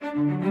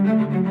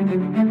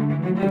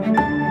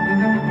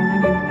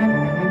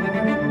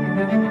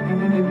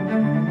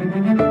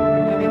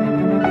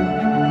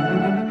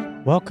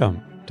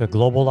Welcome to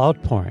Global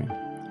Outpouring.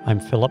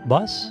 I'm Philip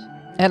Buss.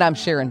 And I'm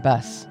Sharon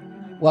Buss.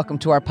 Welcome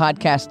to our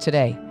podcast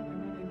today.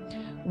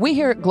 We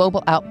here at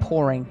Global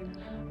Outpouring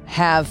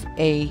have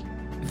a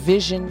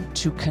vision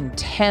to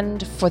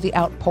contend for the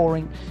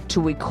outpouring,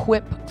 to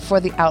equip for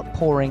the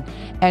outpouring,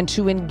 and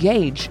to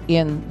engage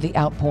in the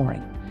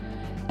outpouring.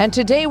 And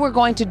today we're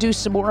going to do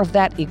some more of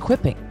that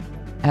equipping.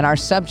 And our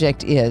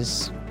subject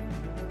is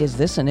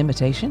this an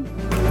imitation?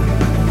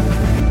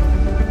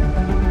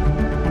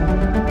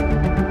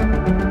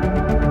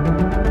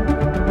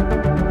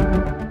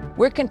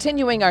 We're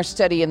continuing our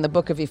study in the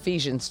book of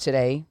Ephesians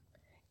today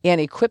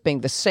in equipping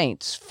the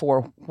saints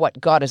for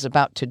what God is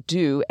about to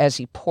do as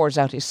he pours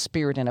out his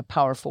Spirit in a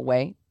powerful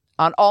way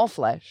on all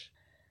flesh.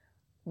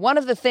 One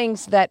of the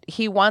things that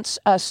he wants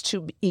us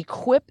to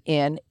equip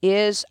in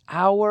is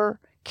our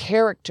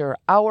character,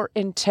 our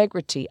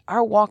integrity,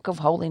 our walk of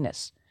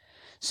holiness.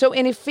 So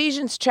in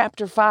Ephesians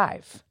chapter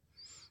 5,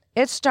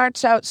 it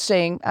starts out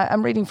saying,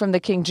 I'm reading from the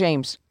King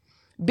James,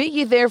 "Be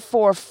ye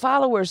therefore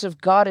followers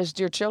of God as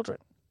dear children."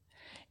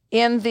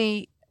 In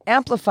the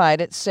Amplified,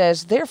 it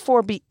says,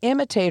 "Therefore be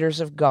imitators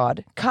of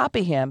God,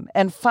 copy him,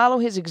 and follow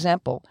his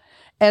example.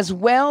 As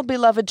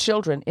well-beloved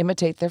children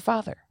imitate their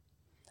father."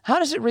 How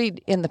does it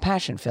read in the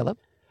Passion, Philip?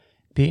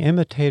 Be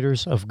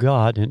imitators of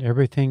God in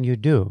everything you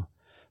do,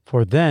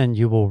 for then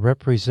you will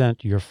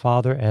represent your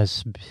Father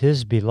as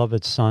his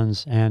beloved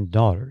sons and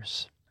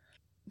daughters.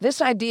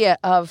 This idea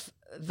of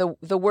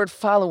the word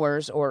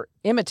followers or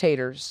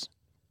imitators,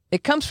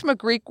 it comes from a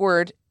Greek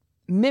word,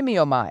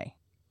 mimeomai.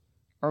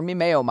 Or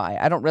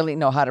mimeomai. I don't really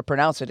know how to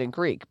pronounce it in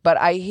Greek, but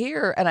I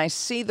hear and I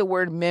see the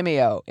word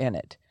mimeo in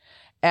it.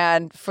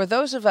 And for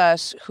those of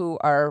us who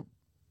are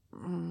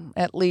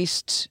at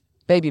least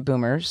baby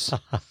boomers,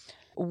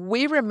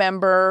 we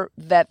remember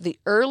that the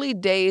early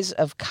days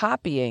of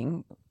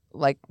copying,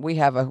 like we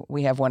have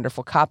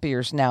wonderful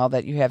copiers now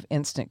that you have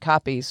instant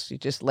copies. You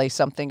just lay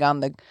something on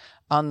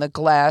the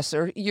glass,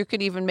 or you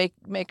could even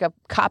make a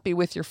copy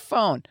with your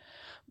phone.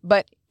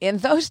 But in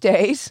those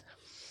days,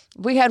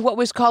 we had what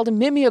was called a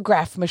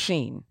mimeograph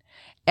machine,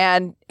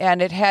 and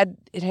it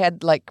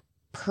had like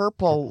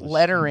purple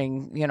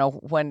lettering. You know,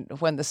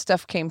 when the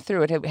stuff came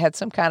through, it had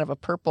some kind of a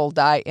purple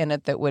dye in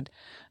it that would.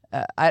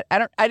 I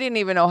didn't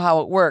even know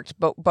how it worked,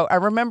 but I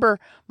remember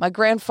my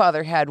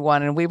grandfather had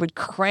one, and we would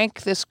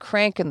crank this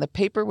crank, and the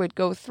paper would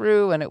go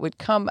through, and it would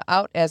come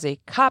out as a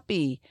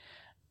copy.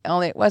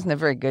 Only it wasn't a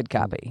very good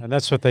copy. And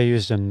that's what they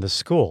used in the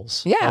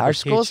schools. Yeah, our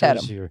schools had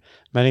them.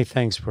 Many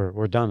things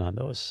were done on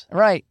those.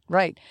 Right.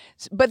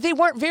 But they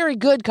weren't very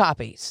good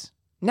copies.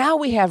 Now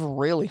we have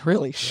really,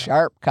 really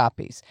sharp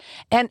copies.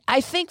 And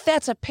I think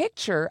that's a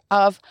picture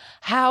of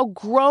how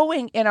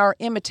growing in our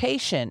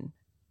imitation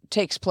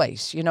takes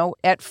place. You know,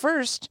 at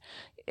first,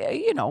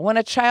 when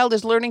a child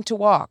is learning to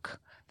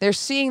walk, they're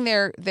seeing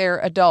their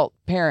adult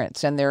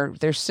parents and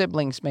their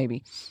siblings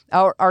maybe.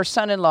 Our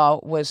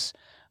son-in-law was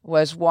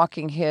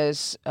walking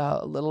his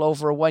little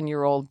over a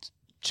 1-year-old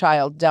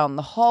child down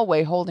the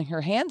hallway holding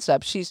her hands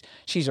up. She's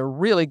a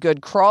really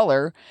good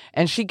crawler,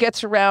 and she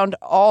gets around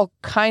all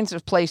kinds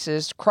of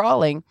places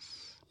crawling,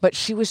 but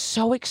she was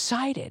so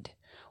excited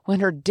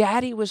when her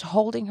daddy was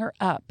holding her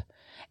up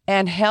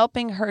and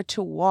helping her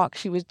to walk.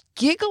 She was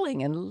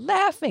giggling and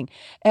laughing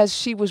as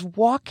she was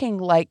walking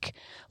like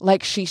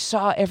she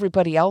saw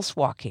everybody else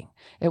walking.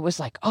 It was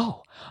like,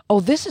 oh,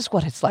 this is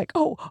what it's like.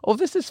 Oh,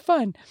 this is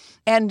fun.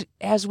 And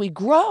as we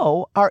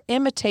grow, our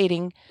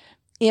imitating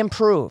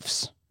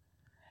improves.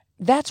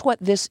 That's what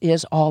this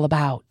is all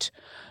about.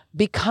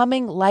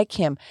 Becoming like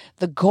him.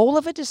 The goal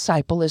of a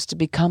disciple is to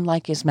become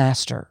like his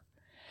master.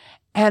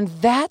 And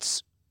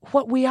that's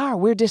what we are.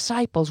 We're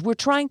disciples. We're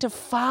trying to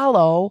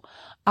follow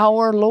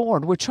our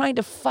Lord. We're trying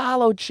to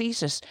follow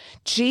Jesus.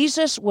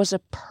 Jesus was a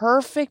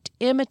perfect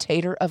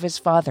imitator of his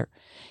Father.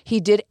 He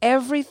did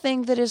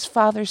everything that his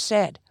Father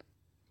said.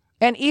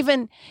 And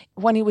even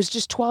when he was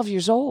just 12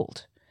 years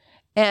old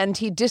and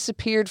he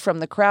disappeared from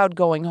the crowd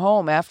going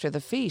home after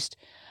the feast,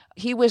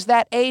 he was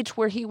that age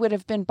where he would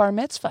have been bar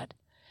mitzvahed,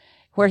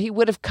 where he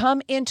would have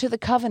come into the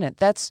covenant.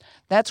 That's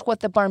what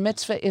the bar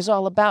mitzvah is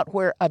all about,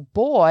 where a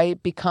boy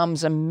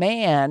becomes a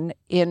man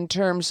in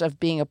terms of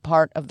being a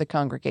part of the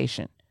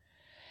congregation.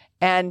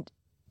 And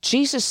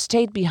Jesus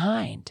stayed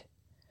behind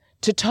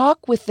to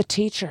talk with the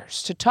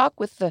teachers, to talk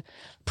with the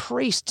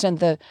priests and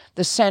the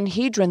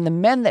Sanhedrin, the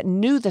men that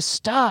knew the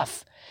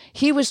stuff.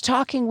 He was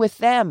talking with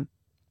them.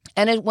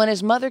 And when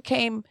his mother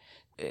came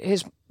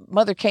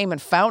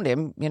and found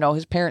him,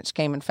 his parents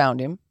came and found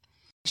him.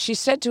 She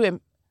said to him,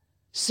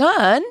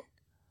 "Son,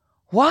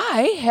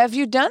 why have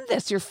you done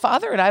this? Your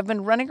father and I have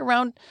been running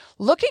around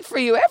looking for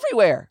you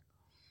everywhere."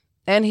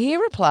 And he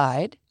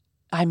replied,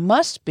 "I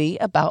must be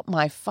about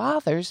my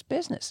father's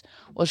business."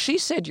 Well, she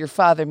said, "Your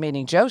father,"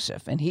 meaning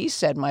Joseph, and he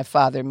said, "My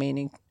father,"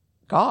 meaning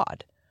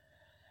God.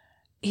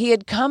 he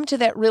had come to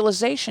that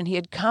realization. He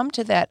had come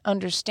to that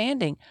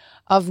understanding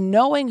of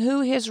knowing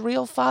who his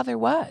real father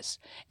was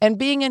and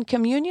being in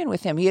communion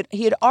with him.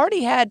 He had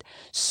already had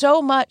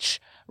so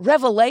much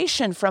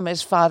revelation from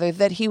his father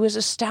that he was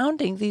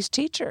astounding these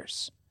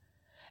teachers.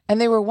 And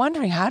they were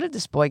wondering, how did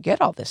this boy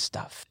get all this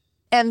stuff?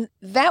 And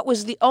that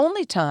was the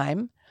only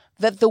time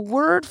that the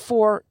word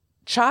for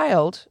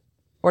child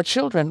or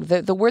children,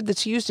 the word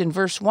that's used in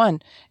verse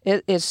 1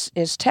 is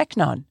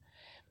teknon.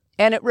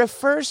 And it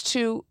refers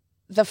to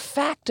the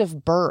fact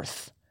of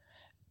birth.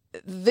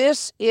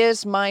 This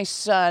is my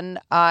son,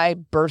 I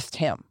birthed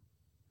him.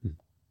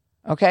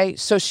 Okay,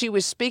 so she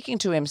was speaking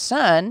to him,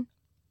 son.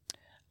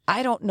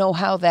 I don't know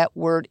how that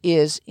word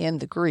is in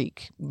the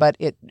Greek, but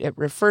it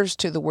refers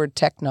to the word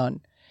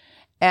teknon.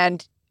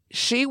 And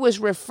she was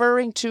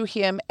referring to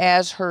him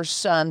as her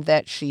son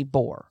that she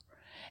bore.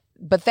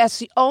 But that's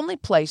the only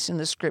place in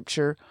the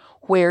scripture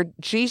where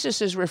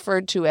Jesus is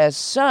referred to as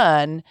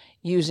son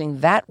using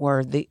that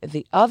word.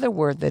 The other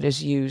word that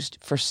is used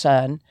for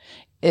son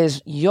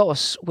is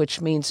yos,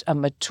 which means a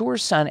mature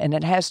son, and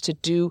it has to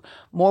do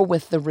more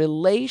with the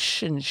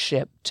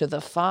relationship to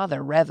the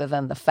father rather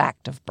than the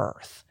fact of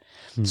birth.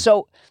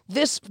 So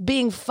this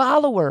being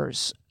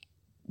followers,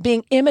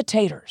 being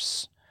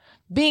imitators,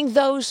 being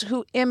those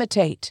who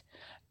imitate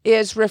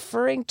is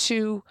referring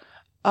to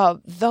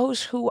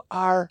those who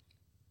are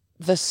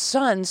the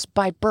sons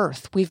by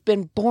birth. We've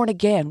been born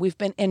again. We've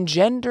been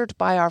engendered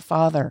by our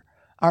Father,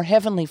 our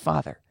Heavenly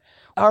Father.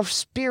 Our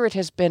spirit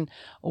has been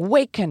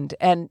awakened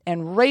and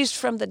raised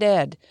from the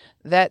dead,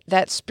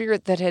 that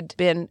spirit that had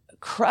been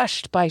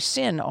crushed by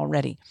sin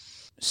already.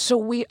 So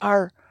we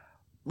are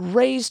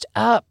raised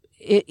up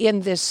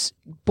in this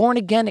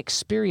born-again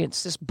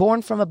experience, this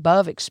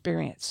born-from-above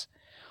experience.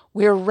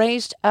 We're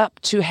raised up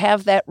to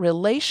have that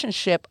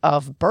relationship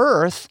of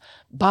birth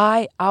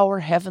by our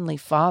Heavenly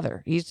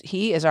Father.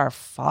 He is our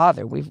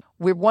Father.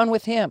 We're one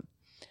with Him.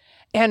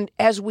 And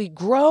as we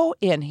grow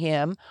in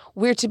Him,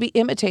 we're to be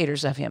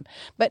imitators of Him.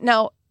 But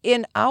now,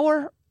 in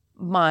our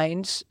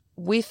minds,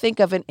 we think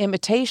of an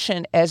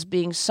imitation as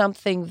being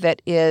something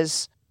that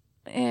is,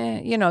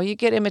 you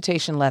get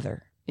imitation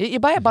leather. You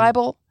buy a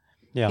Bible.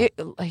 Yeah.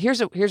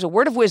 Here's a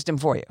word of wisdom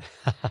for you.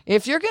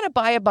 If you're going to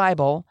buy a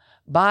Bible,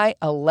 buy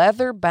a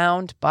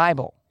leather-bound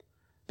Bible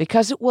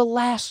because it will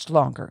last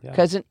longer.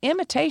 Because an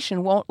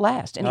imitation won't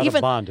last. And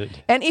Not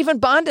bonded. And even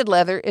bonded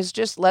leather is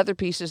just leather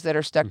pieces that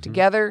are stuck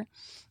together,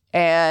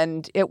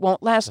 and it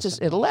won't last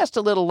it'll last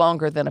a little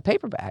longer than a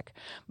paperback,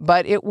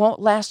 but it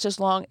won't last as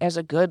long as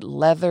a good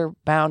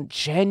leather-bound,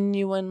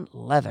 genuine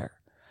leather.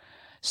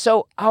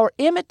 So our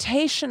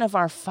imitation of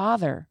our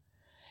Father,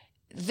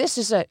 this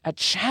is a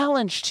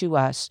challenge to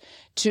us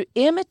to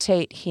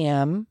imitate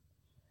Him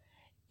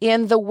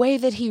in the way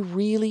that He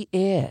really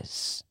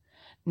is.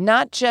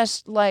 Not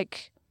just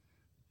like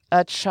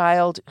a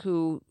child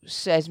who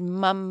says,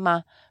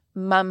 mama,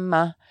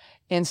 mama,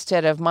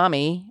 instead of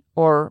mommy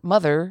or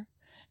mother.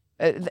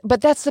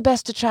 But that's the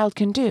best a child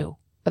can do,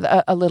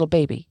 a little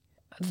baby.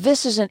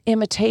 This is an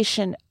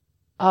imitation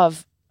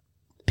of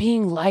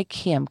being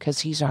like Him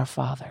because He's our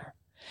Father.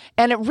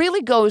 And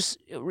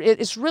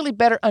it's really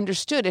better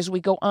understood as we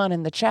go on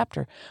in the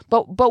chapter.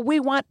 But we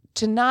want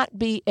to not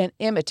be an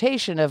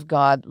imitation of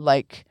God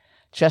like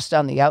just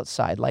on the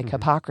outside, like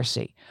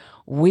hypocrisy.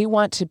 We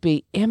want to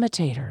be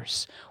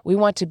imitators. We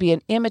want to be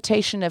an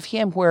imitation of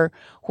Him where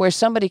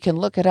somebody can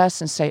look at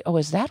us and say, oh,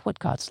 is that what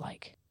God's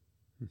like?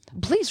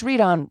 Please read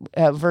on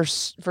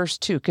verse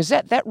 2, because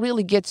that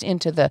really gets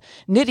into the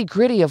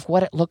nitty-gritty of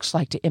what it looks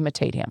like to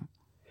imitate Him.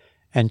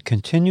 And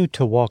continue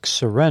to walk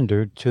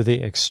surrendered to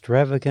the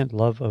extravagant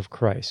love of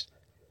Christ.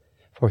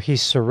 For He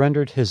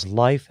surrendered His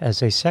life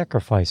as a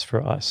sacrifice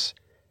for us.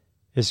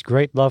 His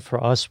great love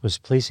for us was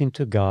pleasing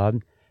to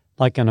God,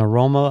 like an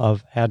aroma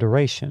of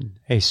adoration,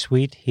 a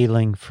sweet,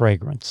 healing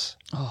fragrance.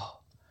 Oh,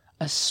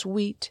 a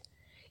sweet,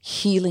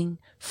 healing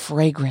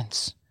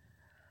fragrance.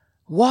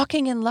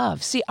 Walking in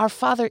love. See, our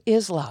Father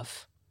is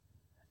love.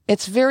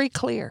 It's very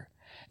clear.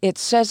 It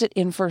says it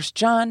in 1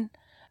 John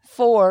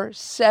 4,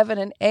 7,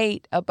 and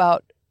 8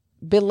 about,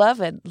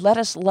 beloved, let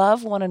us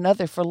love one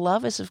another, for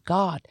love is of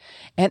God.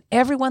 And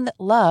everyone that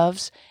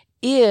loves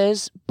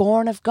is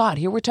born of God.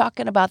 Here we're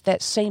talking about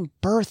that same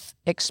birth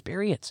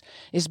experience,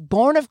 is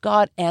born of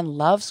God and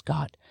loves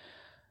God.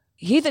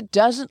 He that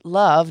doesn't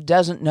love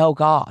doesn't know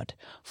God,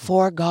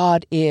 for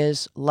God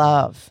is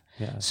love.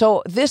 Yeah.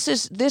 So this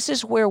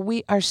is where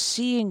we are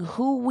seeing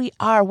who we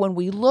are when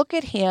we look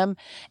at Him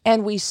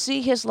and we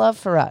see His love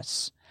for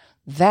us.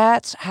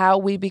 That's how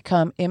we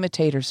become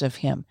imitators of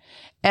Him.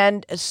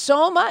 And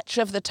so much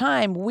of the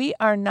time, we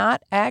are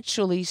not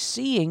actually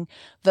seeing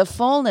the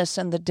fullness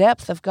and the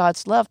depth of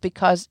God's love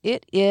because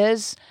it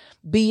is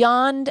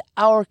beyond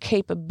our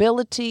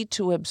capability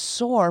to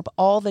absorb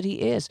all that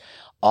He is.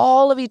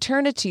 All of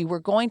eternity, we're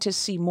going to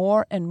see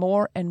more and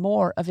more and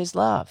more of His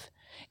love.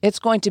 It's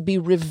going to be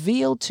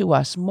revealed to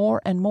us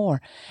more and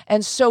more.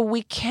 And so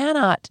we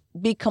cannot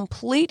be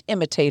complete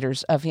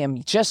imitators of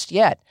Him just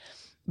yet.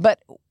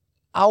 But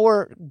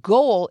our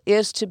goal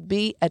is to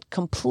be a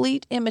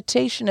complete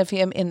imitation of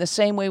him in the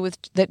same way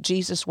that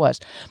Jesus was.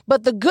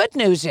 But the good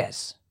news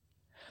is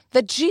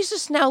that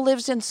Jesus now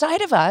lives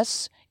inside of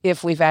us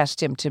if we've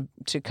asked him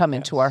to come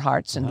into our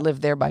hearts and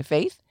live there by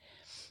faith.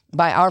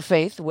 By our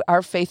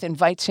faith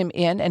invites him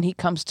in, and he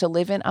comes to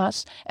live in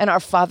us, and our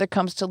Father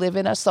comes to live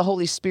in us. The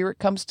Holy Spirit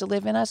comes to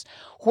live in us.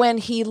 When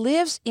he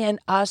lives in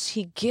us,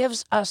 he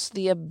gives us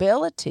the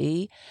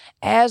ability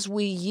as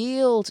we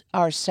yield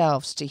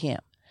ourselves to him.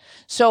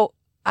 So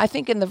I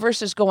think in the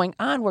verses going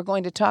on, we're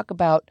going to talk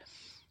about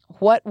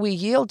what we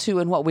yield to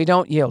and what we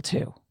don't yield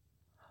to.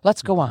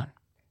 Let's go on.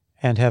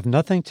 And have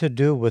nothing to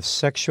do with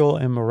sexual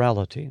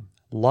immorality,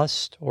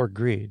 lust, or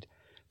greed,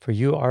 for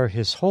you are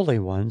his holy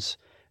ones,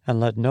 and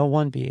let no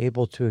one be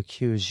able to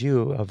accuse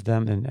you of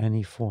them in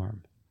any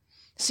form.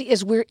 See,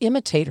 as we're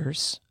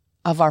imitators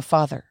of our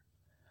Father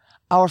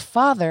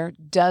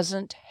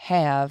doesn't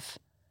have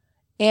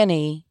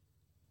any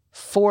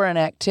foreign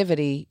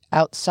activity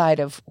outside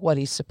of what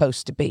he's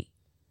supposed to be.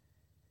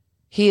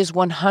 He is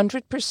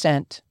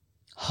 100%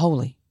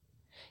 holy.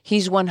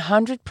 He's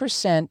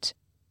 100%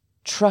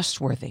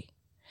 trustworthy.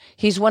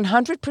 He's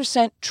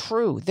 100%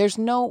 true. There's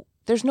no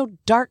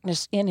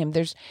darkness in him.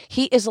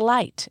 He is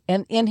light,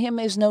 and in him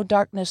is no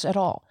darkness at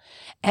all.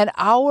 And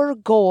our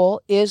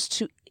goal is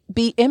to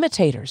be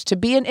imitators, to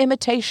be an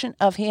imitation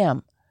of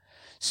him.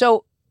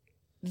 So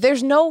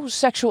there's no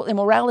sexual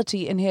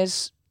immorality in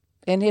his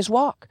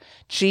walk.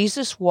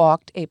 Jesus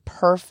walked a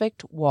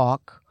perfect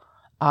walk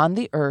on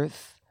the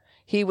earth.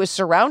 He was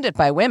surrounded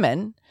by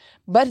women,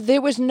 but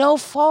there was no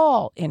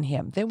fall in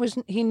him.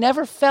 He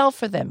never fell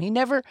for them. He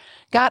never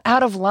got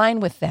out of line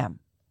with them.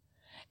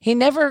 He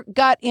never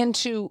got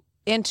into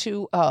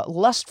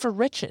lust for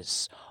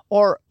riches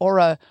or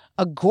a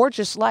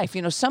gorgeous life.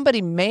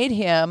 Somebody made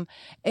him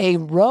a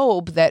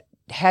robe that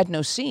had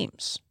no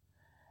seams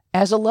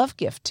as a love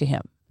gift to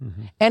him.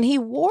 Mm-hmm. And he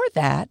wore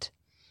that,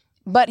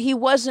 but he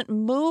wasn't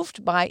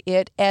moved by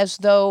it as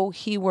though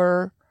he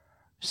were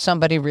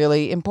somebody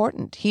really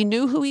important. He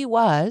knew who he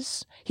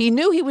was. He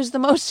knew he was the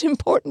most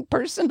important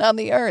person on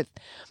the earth,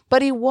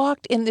 but he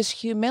walked in this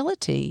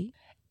humility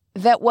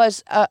that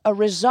was a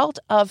result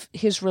of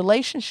his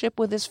relationship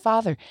with his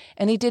Father.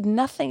 And he did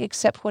nothing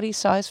except what he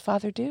saw his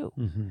Father do.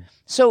 Mm-hmm.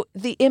 So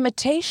the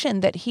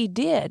imitation that he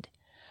did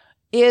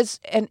is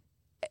an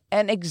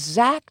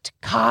exact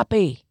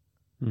copy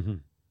mm-hmm.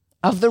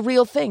 of the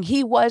real thing.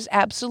 He was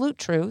absolute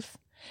truth.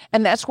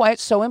 And that's why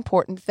it's so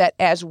important that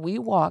as we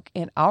walk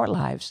in our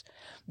lives,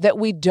 that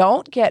we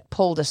don't get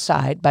pulled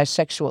aside by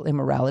sexual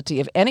immorality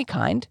of any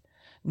kind.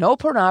 No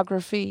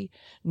pornography,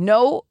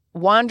 no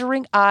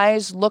wandering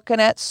eyes looking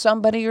at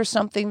somebody or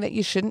something that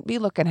you shouldn't be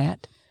looking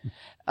at.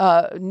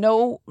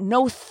 No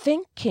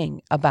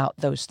thinking about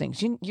those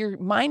things. Your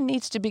mind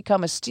needs to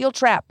become a steel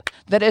trap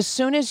that as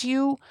soon as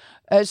you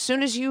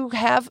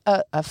have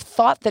a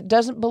thought that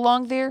doesn't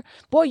belong there,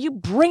 boy, you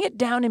bring it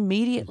down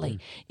immediately.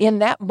 Mm-hmm. In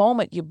that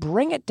moment, you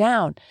bring it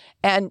down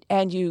and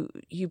you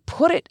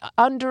put it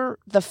under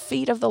the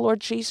feet of the Lord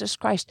Jesus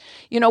Christ.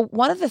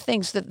 One of the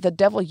things that the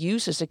devil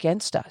uses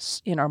against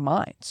us in our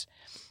minds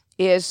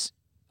is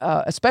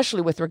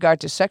especially with regard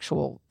to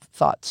sexual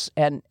thoughts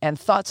and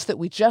thoughts that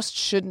we just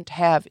shouldn't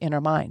have in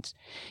our minds.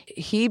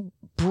 He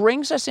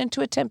brings us into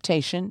a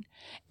temptation,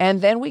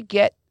 and then we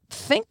get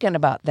thinking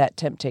about that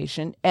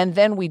temptation, and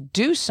then we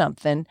do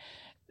something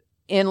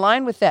in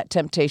line with that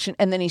temptation,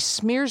 and then he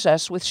smears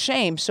us with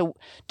shame so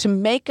to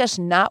make us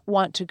not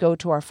want to go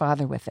to our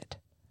Father with it.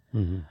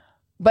 Mm-hmm.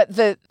 But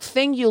the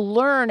thing you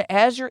learn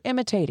as you're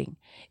imitating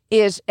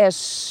is as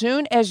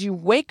soon as you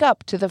wake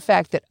up to the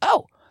fact that,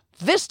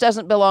 this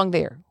doesn't belong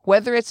there,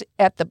 whether it's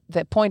at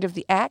the point of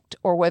the act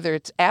or whether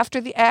it's after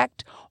the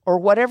act or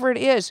whatever it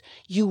is,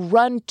 you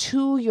run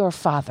to your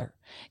Father.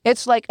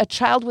 It's like a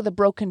child with a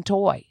broken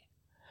toy.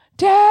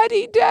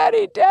 Daddy,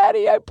 Daddy,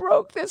 Daddy, I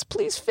broke this.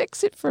 Please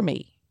fix it for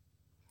me.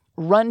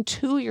 Run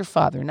to your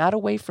Father, not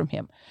away from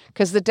him,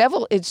 because the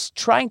devil is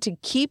trying to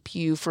keep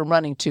you from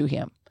running to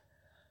him.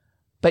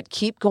 But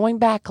keep going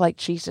back like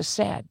Jesus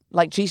said,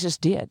 like Jesus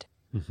did.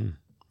 Mm-hmm.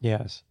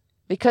 Yes.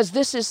 Because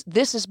this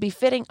is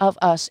befitting of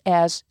us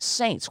as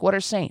saints. What are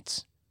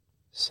saints?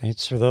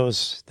 Saints are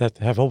those that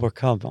have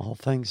overcome all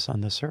things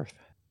on this earth.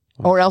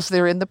 Or else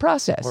they're in the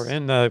process. We're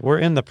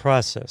in the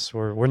process.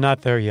 We're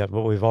not there yet,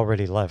 but we've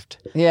already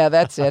left. Yeah,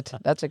 that's it.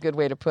 That's a good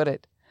way to put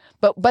it.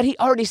 But he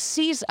already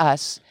sees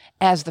us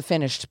as the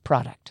finished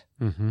product.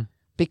 Mm-hmm.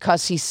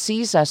 Because he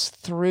sees us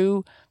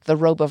through the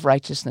robe of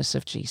righteousness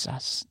of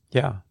Jesus.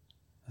 Yeah.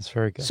 That's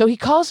very good. So he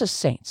calls us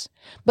saints.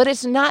 But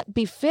it's not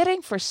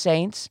befitting for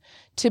saints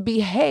to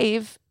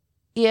behave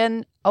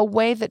in a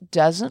way that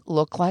doesn't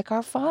look like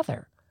our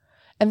Father.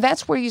 And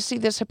that's where you see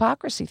this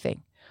hypocrisy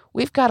thing.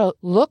 We've got to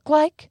look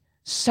like,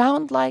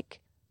 sound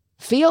like,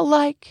 feel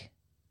like,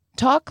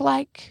 talk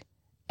like,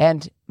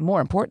 and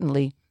more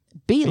importantly,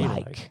 be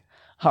like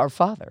our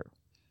Father.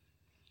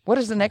 What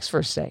does the next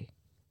verse say?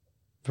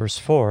 Verse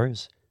 4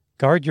 is,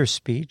 guard your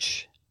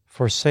speech,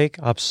 forsake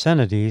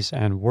obscenities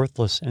and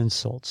worthless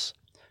insults.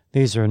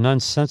 These are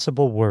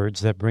nonsensible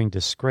words that bring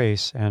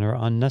disgrace and are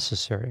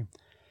unnecessary.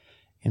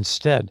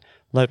 Instead,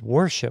 let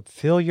worship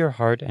fill your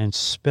heart and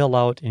spill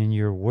out in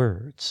your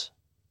words.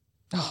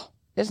 Oh,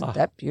 isn't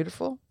that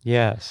beautiful?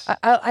 Yes.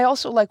 I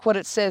also like what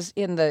it says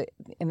in the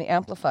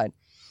Amplified.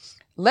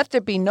 Let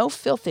there be no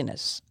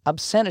filthiness,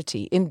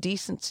 obscenity,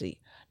 indecency,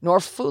 nor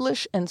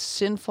foolish and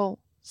sinful,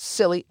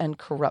 silly and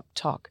corrupt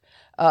talk.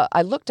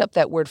 I looked up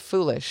that word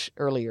foolish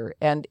earlier,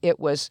 and it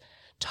was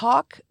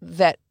talk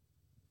that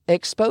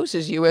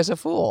exposes you as a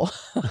fool.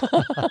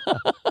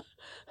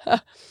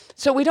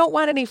 So we don't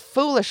want any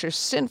foolish or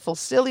sinful,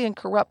 silly and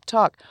corrupt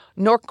talk,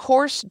 nor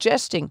coarse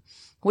jesting,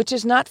 which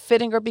is not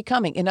fitting or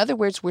becoming. In other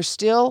words, we're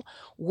still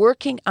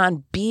working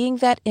on being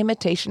that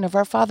imitation of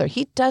our Father.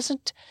 He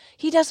doesn't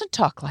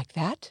talk like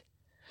that.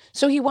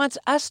 So he wants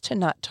us to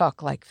not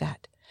talk like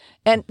that.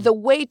 And the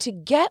way to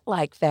get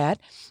like that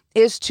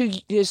is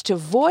to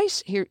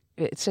voice, here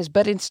it says,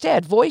 but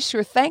instead voice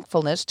your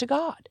thankfulness to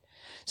God.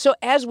 So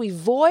as we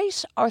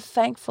voice our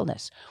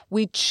thankfulness,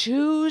 we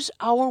choose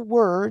our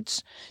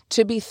words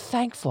to be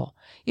thankful.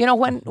 You know,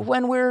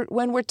 when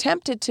we're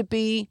tempted to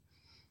be,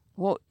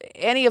 well,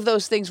 any of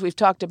those things we've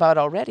talked about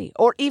already,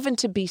 or even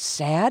to be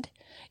sad,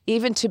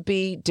 even to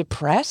be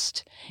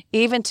depressed,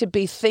 even to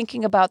be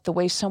thinking about the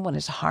way someone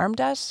has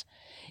harmed us,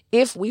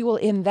 if we will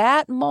in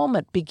that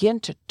moment begin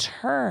to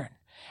turn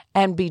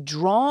and be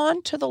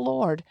drawn to the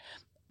Lord,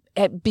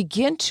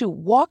 begin to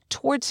walk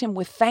towards him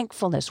with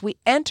thankfulness. We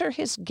enter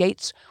his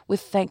gates with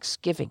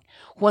thanksgiving.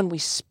 When we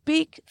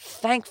speak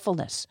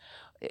thankfulness,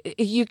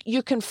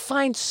 you can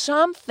find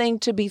something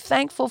to be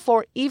thankful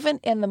for even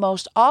in the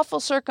most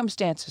awful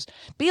circumstances.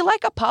 Be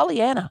like a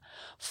Pollyanna.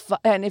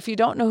 And if you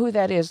don't know who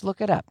that is,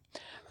 look it up.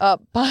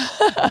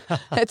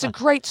 It's a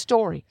great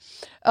story.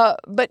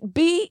 But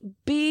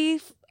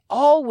be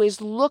always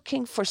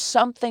looking for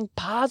something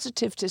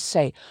positive to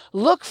say.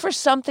 Look for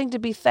something to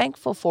be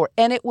thankful for,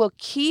 and it will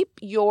keep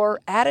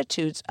your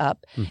attitudes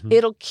up. Mm-hmm.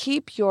 It'll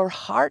keep your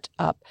heart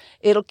up.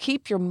 It'll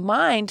keep your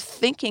mind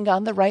thinking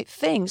on the right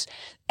things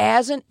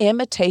as an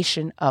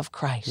imitation of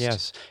Christ.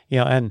 Yes.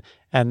 And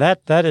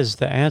that is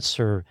the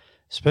answer,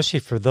 especially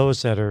for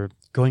those that are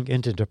going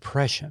into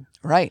depression.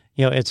 Right.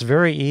 It's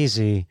very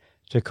easy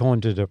to go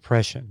into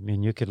depression. I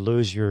mean, you could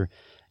lose your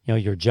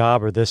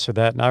job or this or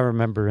that. And I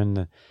remember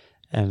in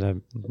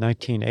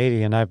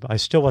 1980, and I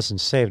still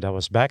wasn't saved. I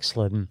was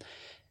backslidden.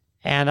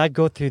 And I'd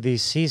go through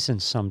these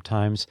seasons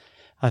sometimes.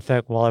 I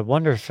thought, well, I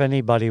wonder if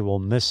anybody will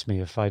miss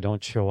me if I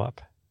don't show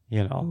up,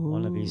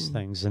 one of these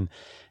things. And,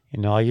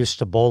 I used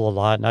to bowl a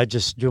lot, and I'd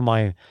just do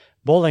my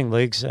bowling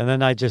leagues, and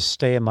then I'd just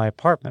stay in my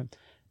apartment.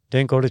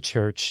 Didn't go to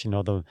church,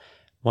 the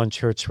one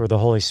church where the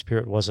Holy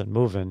Spirit wasn't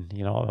moving,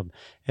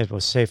 it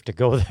was safe to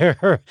go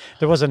there.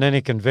 There wasn't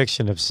any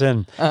conviction of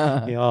sin,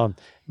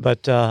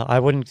 But I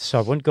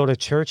wouldn't go to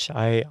church.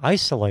 I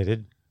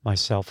isolated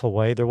myself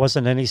away. There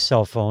wasn't any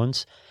cell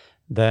phones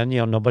then.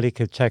 Nobody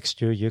could text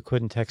you. You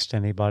couldn't text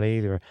anybody.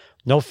 There were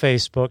no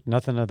Facebook,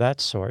 nothing of that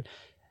sort.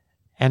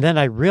 And then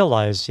I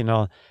realized,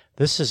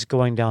 this is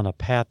going down a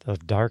path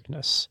of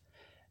darkness.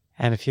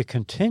 And if you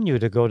continue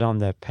to go down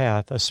that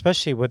path,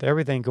 especially with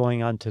everything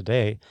going on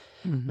today,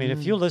 mm-hmm. I mean,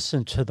 if you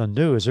listen to the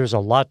news, there's a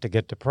lot to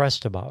get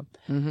depressed about.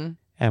 Mm-hmm.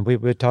 And we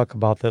would talk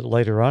about that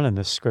later on in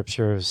the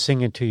scripture,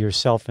 singing to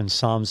yourself in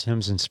psalms,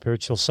 hymns, and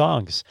spiritual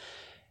songs.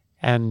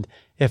 And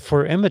if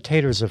we're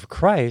imitators of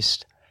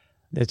Christ,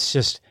 it's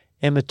just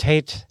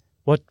imitate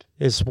what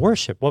is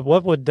worship.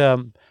 What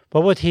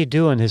would he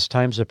do in his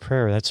times of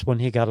prayer? That's when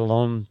he got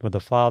alone with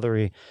the Father.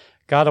 He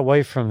got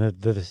away from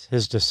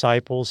his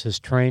disciples, his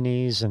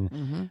trainees, and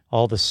mm-hmm.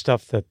 all the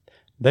stuff that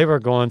they were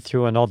going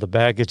through and all the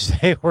baggage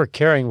they were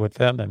carrying with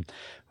them, and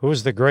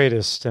who's the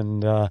greatest,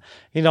 and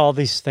all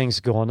these things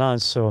going on.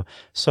 So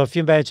if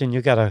you imagine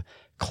you got a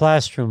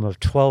classroom of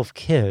 12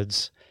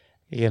 kids,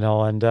 and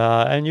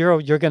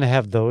you're going to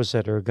have those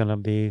that are going to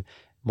be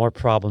more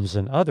problems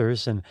than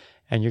others, and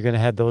you're going to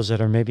have those that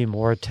are maybe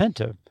more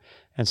attentive.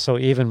 And so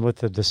even with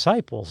the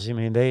disciples, I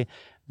mean,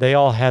 they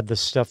all had the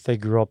stuff they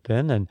grew up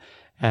in,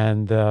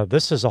 and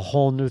this is a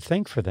whole new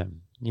thing for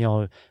them.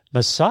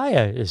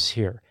 Messiah is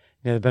here.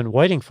 They've been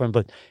waiting for him,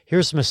 but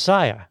here's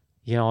Messiah.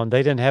 And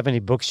they didn't have any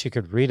books you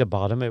could read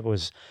about him. It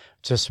was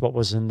just what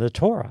was in the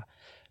Torah.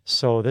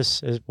 So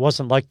it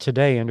wasn't like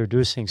today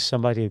introducing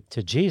somebody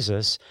to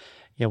Jesus.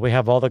 We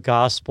have all the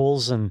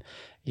Gospels and,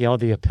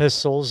 the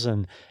epistles,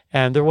 and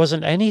there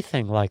wasn't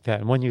anything like that.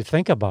 And when you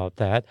think about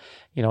that,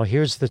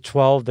 here's the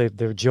 12,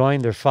 they're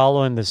joined, they're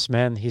following this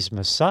man, he's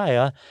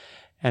Messiah,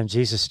 and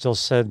Jesus still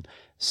says,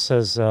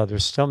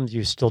 there's some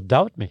you still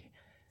doubt me.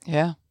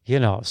 Yeah.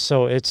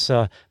 So it's,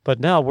 but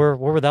now we're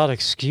without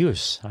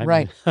excuse.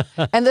 Right.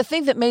 And the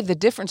thing that made the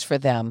difference for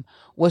them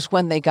was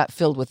when they got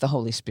filled with the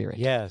Holy Spirit.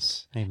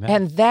 Yes. Amen.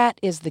 And that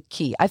is the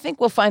key. I think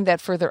we'll find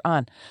that further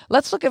on.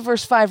 Let's look at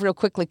verse 5 real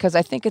quickly, because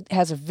I think it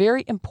has a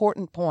very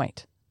important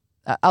point.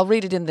 I'll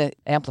read it in the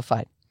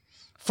Amplified.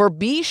 For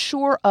be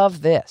sure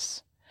of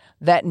this,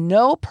 that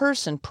no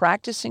person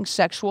practicing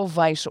sexual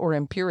vice or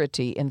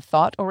impurity in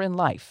thought or in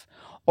life,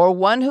 or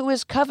one who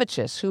is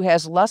covetous, who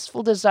has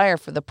lustful desire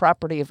for the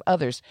property of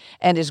others,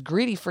 and is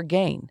greedy for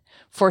gain,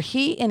 for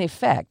he in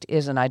effect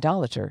is an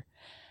idolater,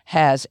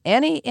 has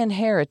any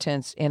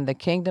inheritance in the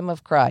kingdom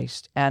of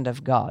Christ and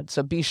of God.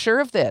 So be sure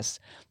of this,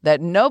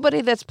 that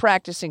nobody that's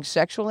practicing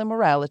sexual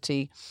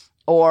immorality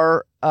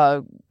or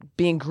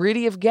being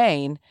greedy of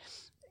gain,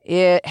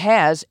 it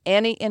has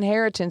any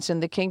inheritance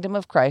in the kingdom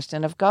of Christ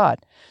and of God.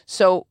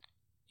 So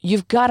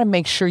you've got to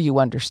make sure you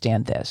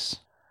understand this,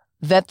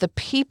 that the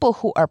people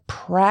who are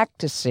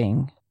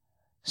practicing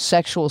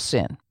sexual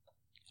sin,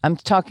 I'm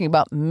talking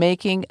about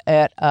making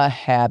it a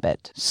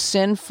habit,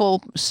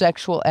 sinful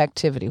sexual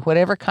activity,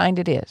 whatever kind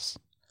it is,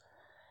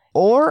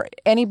 or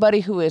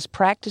anybody who is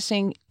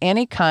practicing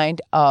any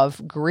kind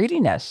of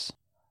greediness.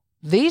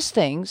 These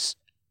things,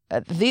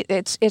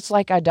 it's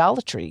like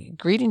idolatry.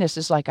 Greediness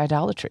is like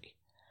idolatry.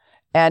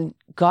 And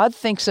God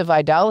thinks of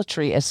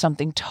idolatry as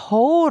something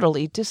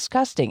totally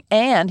disgusting,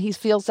 and he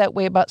feels that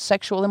way about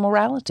sexual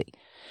immorality.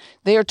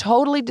 They are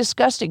totally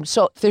disgusting.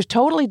 So if they're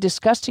totally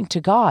disgusting to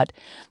God,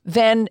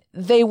 then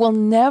they will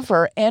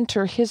never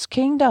enter his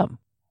kingdom.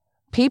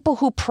 People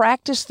who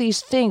practice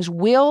these things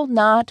will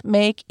not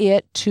make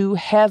it to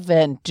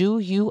heaven. Do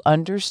you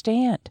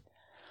understand?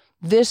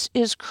 This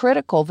is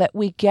critical that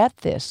we get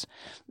this.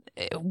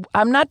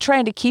 I'm not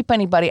trying to keep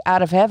anybody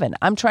out of heaven.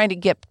 I'm trying to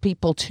get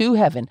people to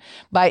heaven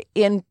by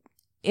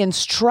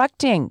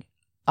instructing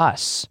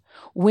us.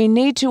 We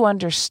need to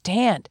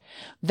understand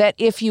that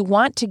if you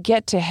want to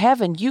get to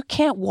heaven, you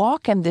can't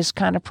walk in this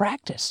kind of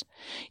practice.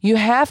 You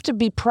have to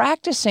be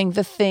practicing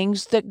the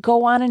things that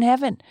go on in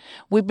heaven.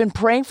 We've been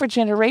praying for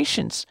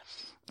generations,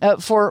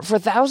 for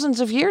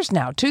thousands of years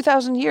now,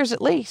 2,000 years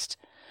at least,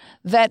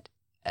 that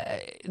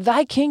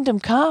thy kingdom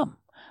come,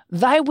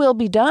 thy will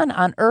be done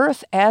on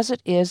earth as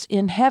it is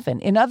in heaven.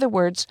 In other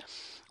words,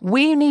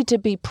 we need to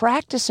be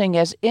practicing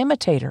as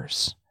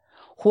imitators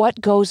what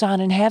goes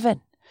on in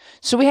heaven.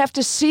 So we have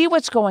to see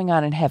what's going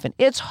on in heaven.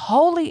 It's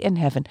holy in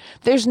heaven.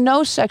 There's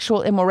no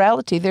sexual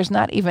immorality. There's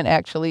not even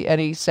actually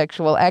any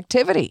sexual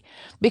activity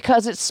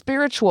because it's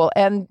spiritual.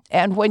 And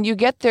when you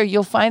get there,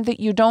 you'll find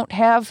that you don't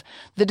have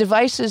the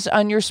devices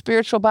on your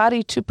spiritual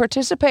body to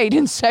participate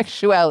in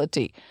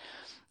sexuality.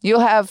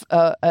 You'll have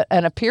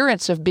an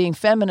appearance of being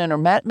feminine or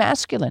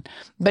masculine,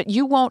 but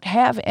you won't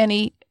have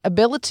any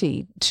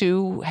ability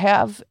to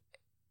have,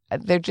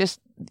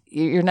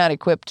 you're not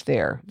equipped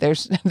there.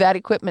 That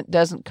equipment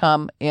doesn't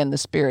come in the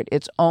spirit.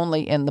 It's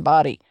only in the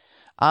body,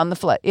 in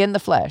the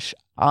flesh,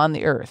 on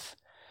the earth.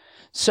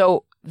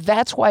 So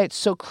that's why it's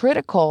so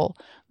critical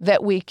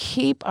that we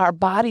keep our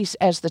bodies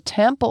as the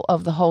temple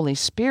of the Holy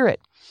Spirit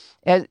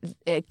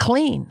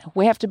clean.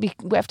 We have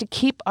to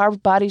keep our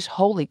bodies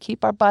holy,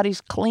 keep our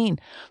bodies clean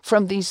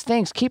from these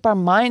things, keep our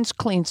minds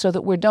clean so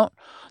that we're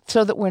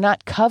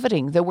not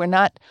coveting, that we're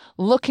not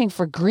looking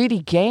for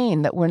greedy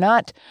gain, that we're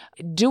not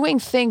doing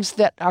things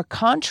that are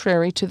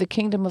contrary to the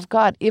kingdom of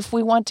God if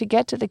we want to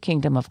get to the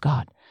kingdom of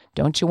God.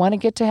 Don't you want to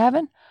get to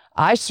heaven?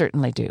 I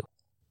certainly do.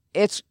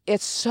 It's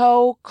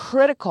so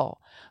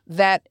critical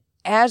that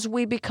as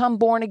we become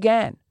born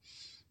again,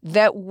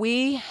 that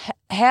we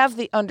have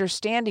the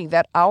understanding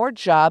that our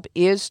job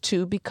is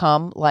to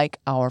become like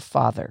our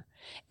Father.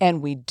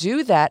 And we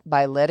do that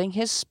by letting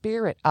his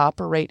Spirit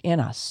operate in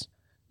us.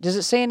 Does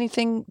it say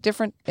anything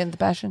different in the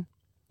Passion?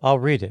 I'll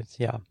read it,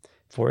 yeah.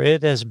 For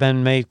it has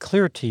been made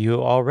clear to you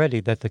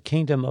already that the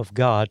kingdom of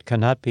God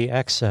cannot be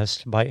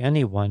accessed by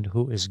anyone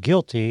who is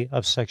guilty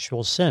of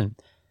sexual sin,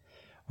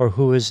 or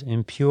who is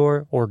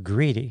impure or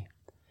greedy.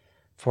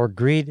 For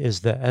greed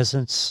is the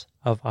essence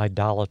of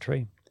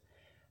idolatry.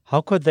 How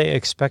could they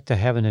expect to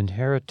have an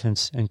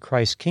inheritance in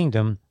Christ's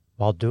kingdom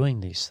while doing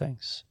these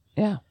things?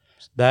 Yeah.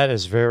 That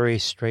is very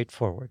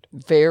straightforward.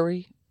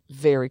 Very,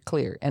 very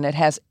clear. And it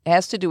has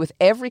to do with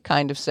every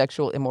kind of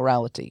sexual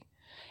immorality.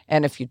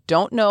 And if you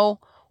don't know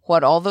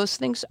what all those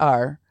things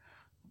are,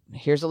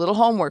 here's a little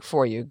homework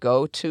for you.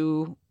 Go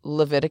to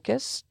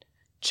Leviticus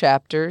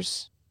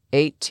chapters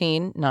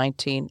 18,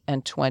 19,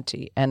 and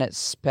 20, and it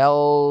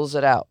spells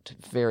it out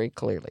very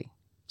clearly.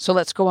 So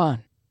let's go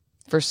on.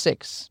 Verse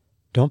 6.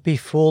 Don't be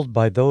fooled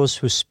by those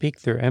who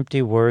speak their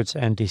empty words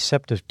and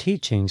deceptive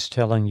teachings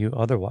telling you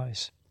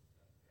otherwise.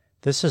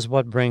 This is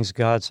what brings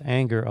God's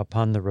anger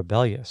upon the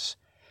rebellious.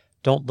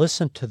 Don't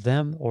listen to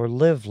them or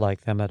live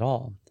like them at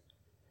all.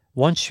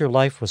 Once your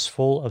life was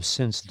full of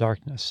sin's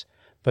darkness,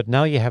 but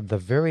now you have the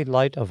very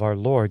light of our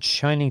Lord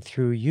shining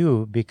through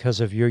you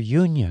because of your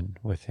union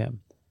with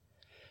him.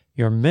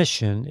 Your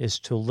mission is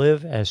to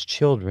live as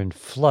children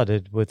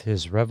flooded with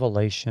his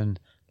revelation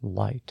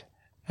light.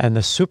 And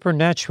the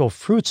supernatural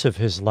fruits of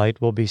his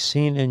light will be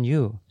seen in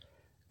you,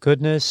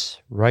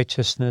 goodness,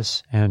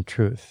 righteousness, and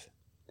truth.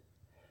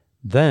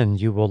 Then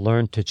you will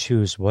learn to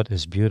choose what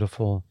is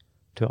beautiful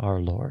to our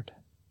Lord.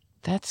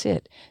 That's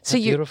it. So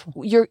beautiful?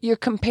 You're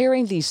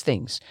comparing these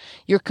things.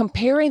 You're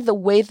comparing the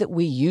way that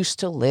we used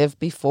to live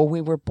before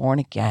we were born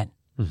again.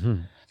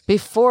 Mm-hmm.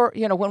 Before,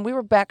 when we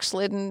were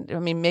backslidden,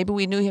 maybe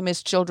we knew him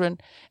as children,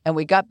 and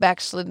we got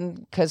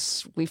backslidden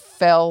because we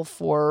fell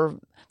for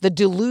the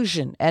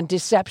delusion and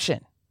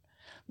deception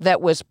that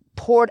was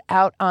poured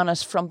out on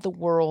us from the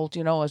world,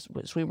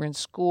 as we were in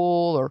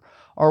school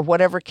or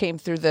whatever came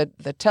through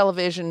the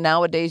television.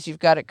 Nowadays, you've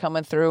got it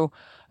coming through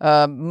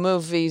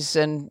movies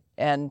and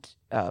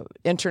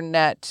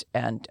internet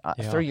and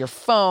through your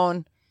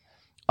phone.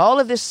 All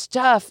of this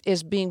stuff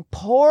is being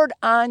poured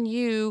on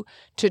you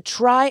to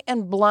try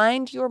and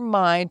blind your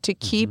mind to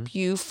keep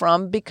you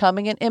from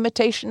becoming an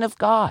imitation of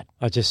God.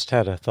 I just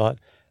had a thought.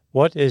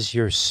 What is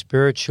your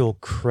spiritual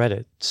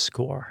credit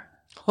score?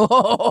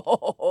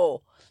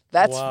 Oh,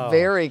 that's Wow.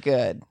 very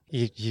good.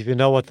 You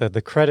know what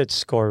the credit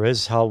score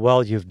is, how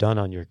well you've done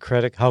on your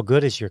credit, how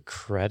good is your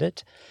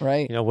credit?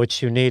 Right.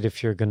 What you need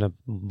if you're going to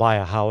buy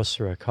a house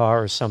or a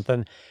car or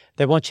something.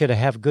 They want you to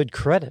have good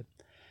credit.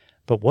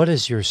 But what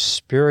is your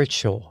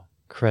spiritual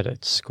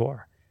credit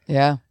score?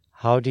 Yeah.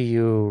 How do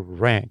you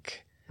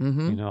rank?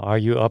 Are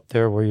you up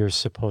there where you're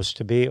supposed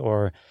to be?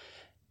 Or,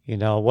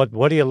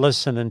 what are you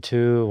listening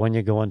to when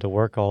you go into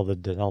work all the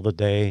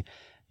day?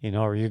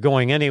 Or you're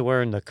going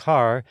anywhere in the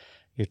car,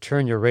 you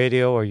turn your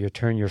radio or you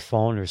turn your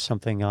phone or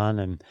something on,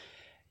 and,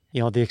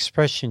 the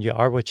expression, you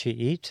are what you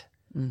eat,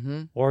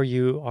 or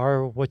you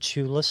are what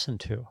you listen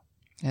to.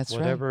 That's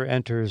right. Whatever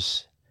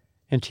enters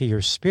into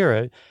your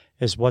spirit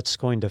is what's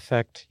going to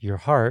affect your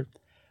heart,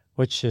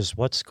 which is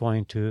what's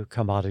going to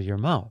come out of your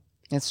mouth.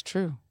 It's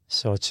true.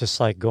 So it's just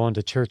like going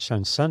to church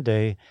on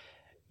Sunday.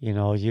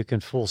 You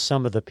can fool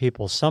some of the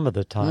people some of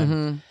the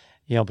time,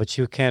 but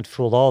you can't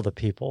fool all the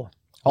people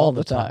all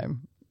the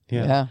time.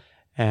 Yeah.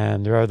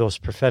 And there are those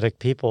prophetic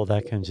people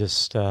that can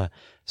just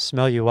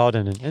smell you out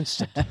in an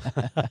instant.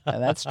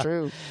 That's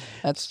true.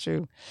 That's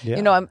true.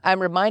 Yeah.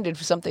 I'm reminded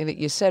of something that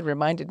you said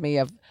reminded me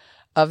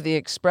of the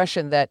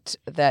expression that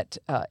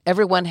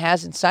everyone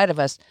has inside of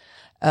us,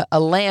 a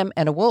lamb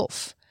and a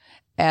wolf.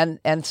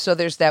 And so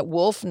there's that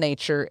wolf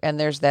nature and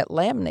there's that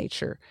lamb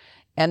nature.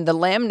 And the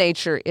lamb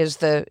nature is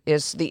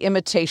the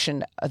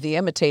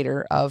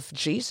imitator of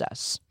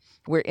Jesus.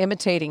 We're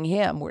imitating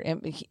him.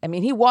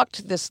 He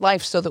walked this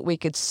life so that we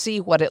could see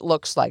what it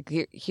looks like.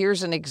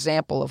 Here's an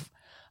example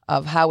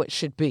of how it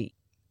should be.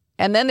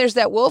 And then there's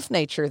that wolf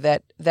nature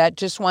that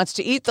just wants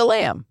to eat the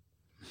lamb.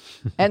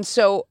 And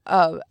so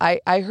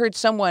I heard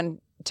someone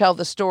tell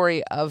the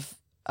story of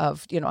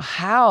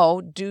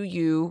how do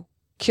you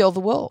kill the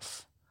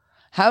wolf?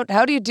 How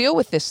do you deal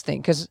with this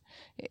thing? Because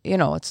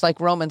it's like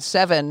Romans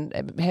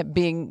 7,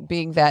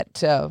 being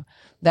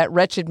that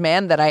wretched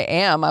man that I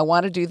am. I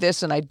want to do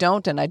this and I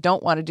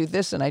don't want to do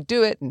this and I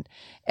do it,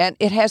 and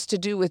it has to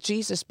do with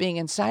Jesus being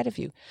inside of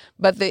you.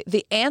 But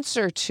the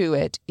answer to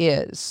it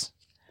is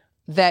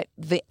that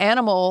the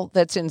animal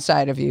that's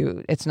inside of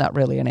you, it's not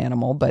really an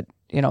animal, but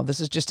this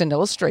is just an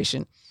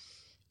illustration.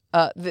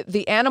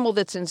 The animal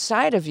that's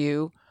inside of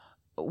you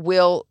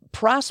will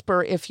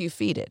prosper if you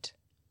feed it.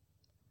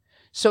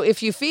 So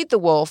if you feed the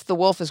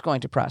wolf is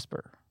going to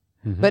prosper.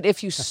 But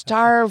if you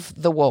starve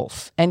the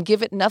wolf and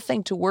give it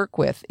nothing to work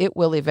with, it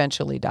will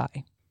eventually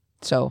die.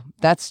 So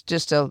that's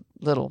just a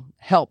little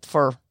help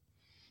for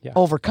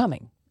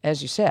overcoming,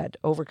 as you said,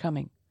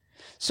 overcoming.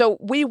 So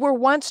we were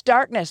once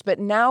darkness, but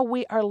now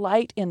we are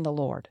light in the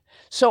Lord.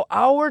 So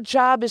our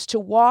job is to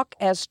walk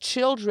as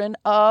children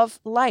of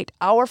light.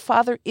 Our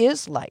Father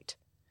is light.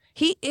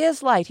 He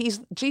is light.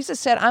 Jesus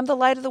said, I'm the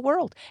light of the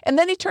world. And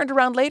then he turned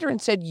around later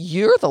and said,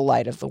 you're the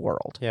light of the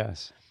world.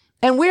 Yes.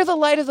 And we're the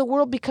light of the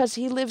world because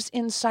he lives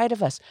inside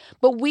of us.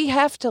 But we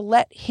have to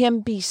let him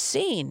be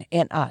seen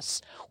in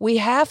us. We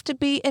have to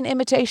be an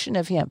imitation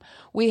of him.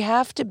 We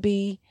have to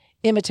be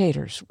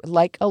imitators,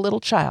 like a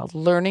little child,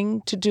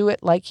 learning to do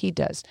it like he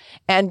does.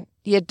 And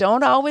you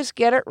don't always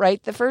get it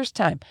right the first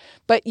time,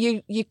 but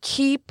you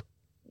keep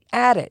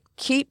at it,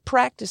 keep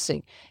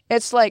practicing.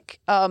 It's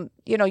like,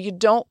 you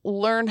don't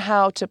learn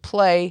how to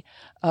play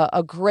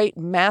a great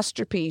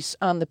masterpiece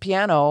on the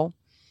piano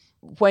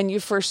when you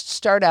first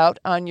start out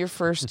on your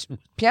first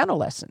piano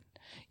lesson.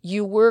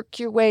 You work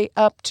your way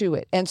up to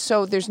it. And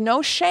so there's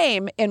no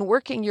shame in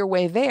working your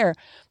way there,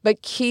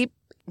 but keep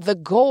the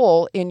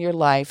goal in your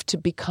life to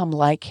become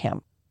like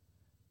him.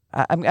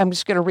 I'm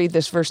just going to read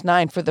this verse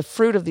 9. For the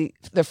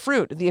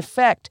fruit, the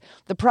effect,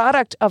 the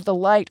product of the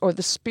light or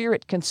the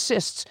Spirit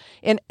consists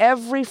in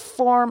every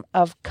form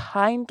of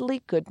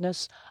kindly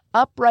goodness,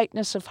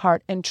 uprightness of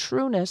heart, and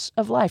trueness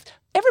of life.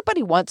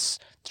 Everybody wants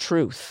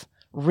truth,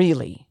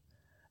 really.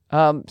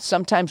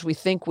 Sometimes we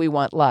think we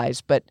want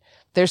lies, but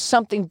there's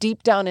something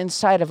deep down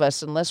inside of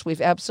us, unless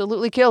we've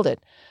absolutely killed it.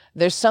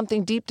 There's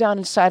something deep down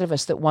inside of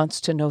us that wants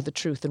to know the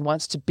truth and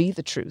wants to be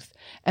the truth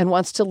and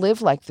wants to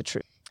live like the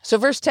truth. So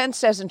verse 10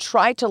 says, and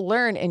try to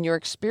learn in your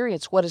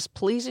experience what is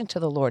pleasing to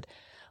the Lord.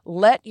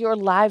 Let your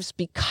lives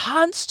be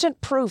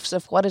constant proofs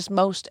of what is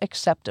most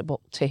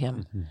acceptable to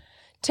him. Mm-hmm.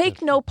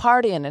 Take no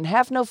part in and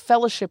have no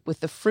fellowship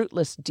with the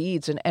fruitless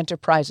deeds and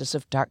enterprises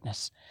of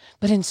darkness,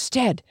 but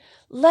instead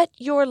let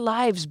your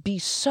lives be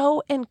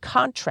so in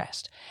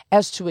contrast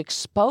as to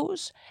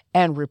expose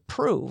and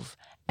reprove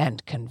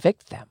and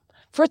convict them.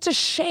 For it's a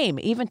shame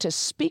even to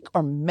speak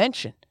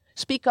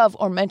of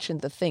or mention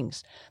the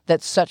things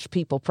that such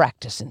people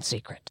practice in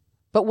secret.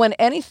 But when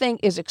anything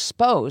is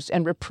exposed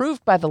and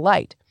reproved by the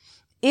light,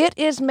 it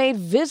is made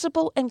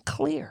visible and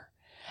clear.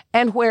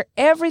 And where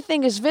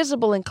everything is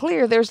visible and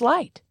clear, there's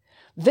light.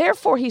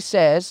 Therefore, he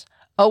says,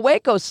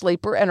 awake, O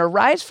sleeper, and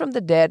arise from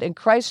the dead, and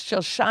Christ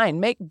shall shine.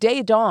 Make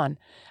day dawn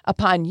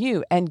upon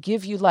you and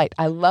give you light.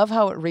 I love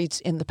how it reads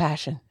in the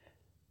Passion.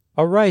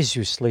 Arise,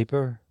 you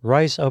sleeper,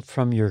 rise up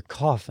from your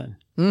coffin,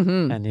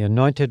 and the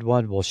Anointed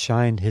One will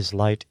shine his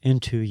light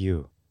into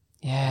you.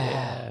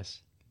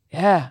 Yes.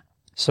 Yeah.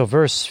 So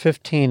verse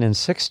 15 and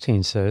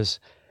 16 says,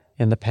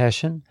 in the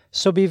Passion,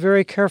 so be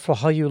very careful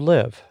how you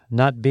live,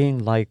 not being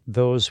like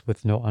those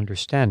with no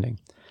understanding,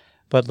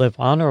 but live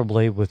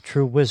honorably with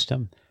true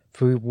wisdom,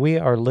 for we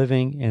are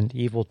living in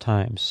evil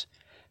times.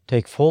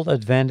 Take full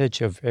advantage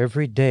of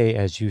every day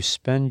as you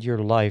spend your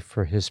life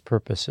for his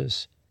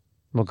purposes.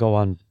 We'll go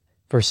on,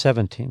 verse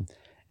 17.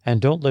 And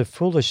don't live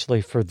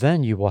foolishly, for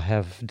then you will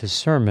have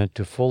discernment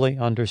to fully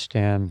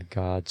understand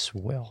God's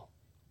will.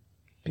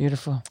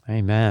 Beautiful.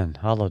 Amen.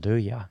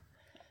 Hallelujah.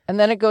 And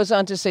then it goes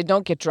on to say,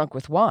 don't get drunk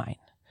with wine,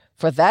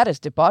 for that is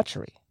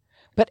debauchery,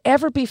 but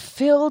ever be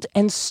filled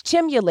and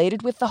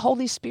stimulated with the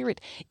Holy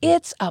Spirit.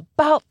 It's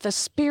about the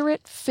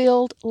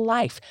Spirit-filled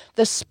life,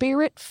 the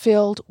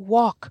Spirit-filled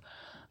walk.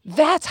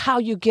 That's how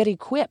you get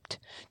equipped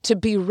to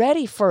be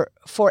ready for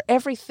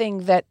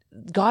everything that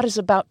God is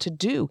about to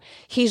do.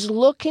 He's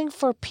looking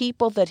for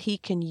people that he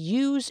can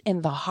use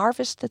in the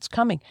harvest that's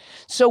coming.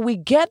 So we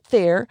get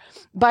there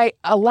by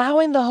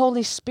allowing the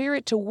Holy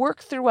Spirit to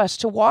work through us,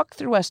 to walk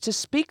through us, to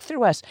speak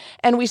through us.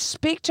 And we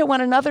speak to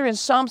one another in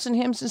psalms and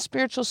hymns and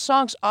spiritual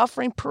songs,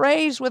 offering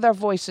praise with our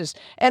voices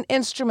and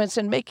instruments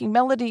and making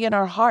melody in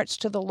our hearts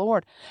to the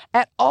Lord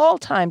at all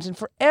times and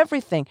for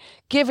everything,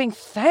 giving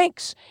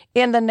thanks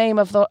in the name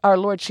of our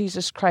Lord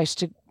Jesus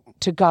Christ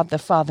to God the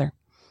Father.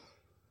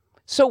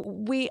 So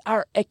we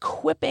are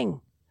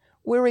equipping.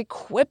 We're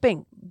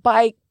equipping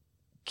by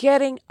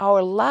getting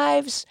our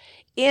lives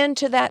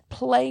into that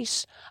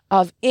place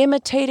of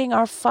imitating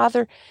our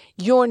Father.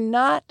 You're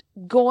not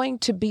going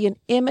to be an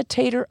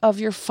imitator of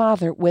your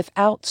Father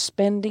without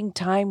spending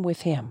time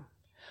with him,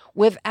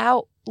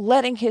 without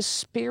letting his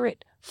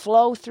Spirit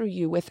flow through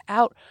you,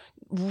 without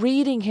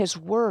reading his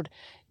word.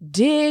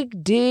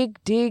 Dig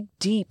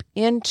deep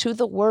into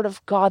the Word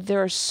of God.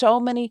 There are so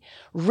many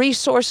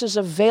resources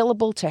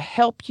available to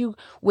help you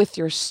with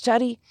your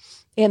study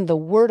in the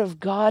Word of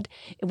God,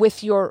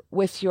 with your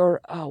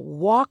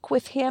walk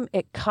with him.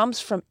 It comes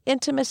from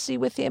intimacy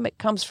with him. It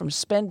comes from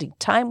spending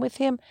time with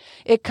him.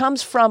 It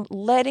comes from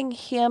letting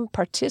him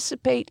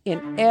participate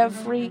in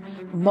every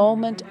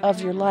moment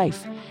of your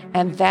life.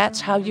 And that's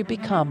how you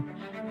become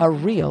a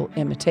real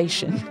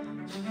imitation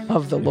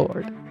of the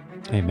Lord.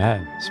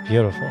 Amen. It's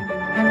beautiful.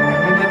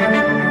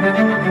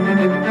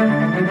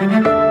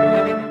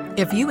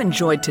 If you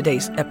enjoyed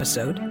today's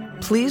episode,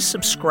 please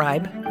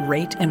subscribe,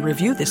 rate, and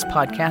review this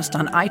podcast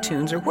on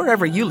iTunes or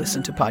wherever you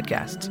listen to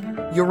podcasts.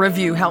 Your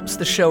review helps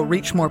the show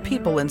reach more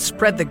people and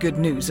spread the good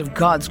news of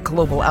God's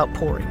global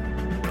outpouring.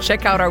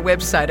 Check out our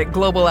website at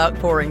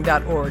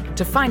globaloutpouring.org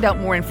to find out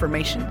more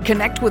information,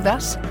 connect with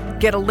us,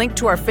 get a link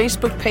to our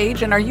Facebook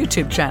page and our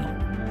YouTube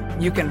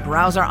channel. You can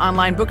browse our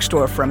online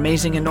bookstore for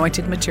amazing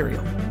anointed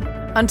material.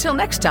 Until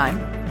next time,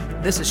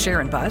 this is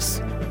Sharon Buss.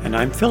 And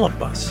I'm Philip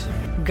Buss.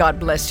 God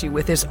bless you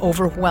with his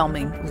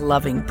overwhelming,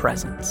 loving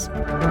presence.